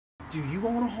Do you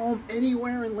own a home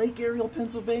anywhere in Lake Ariel,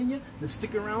 Pennsylvania? Then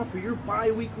stick around for your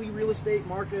bi-weekly real estate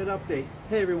market update.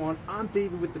 Hey everyone, I'm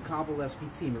David with the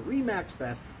Kovaleski team at RE/MAX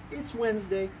Best. It's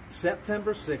Wednesday,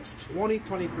 September 6,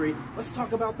 2023. Let's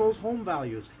talk about those home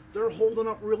values. They're holding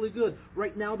up really good.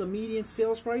 Right now, the median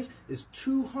sales price is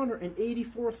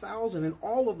 $284,000 in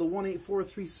all of the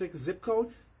 18436 zip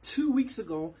code. 2 weeks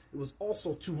ago, it was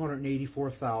also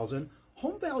 $284,000.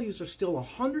 Home values are still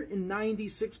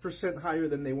 196% higher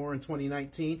than they were in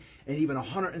 2019 and even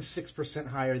 106%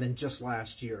 higher than just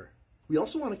last year. We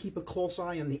also want to keep a close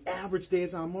eye on the average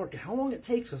days on market, how long it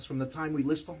takes us from the time we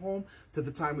list a home to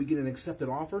the time we get an accepted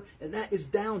offer, and that is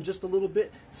down just a little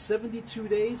bit, 72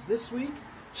 days this week.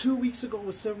 2 weeks ago it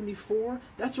was 74.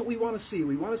 That's what we want to see.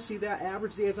 We want to see that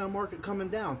average days on market coming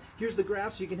down. Here's the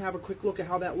graph so you can have a quick look at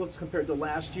how that looks compared to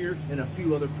last year and a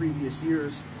few other previous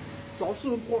years. It's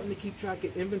also important to keep track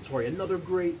of inventory. Another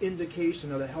great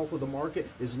indication of the health of the market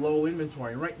is low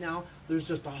inventory. And right now, there's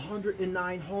just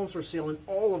 109 homes for sale in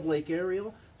all of Lake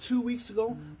Ariel. 2 weeks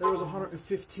ago, there was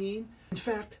 115. In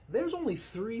fact, there's only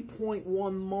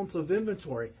 3.1 months of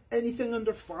inventory. Anything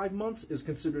under 5 months is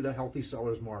considered a healthy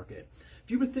seller's market. If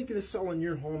you've been thinking of selling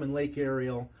your home in Lake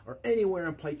Ariel or anywhere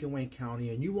in Pike and Wayne County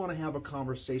and you want to have a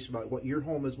conversation about what your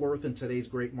home is worth in today's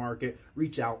great market,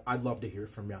 reach out. I'd love to hear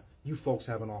from you. You folks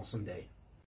have an awesome day.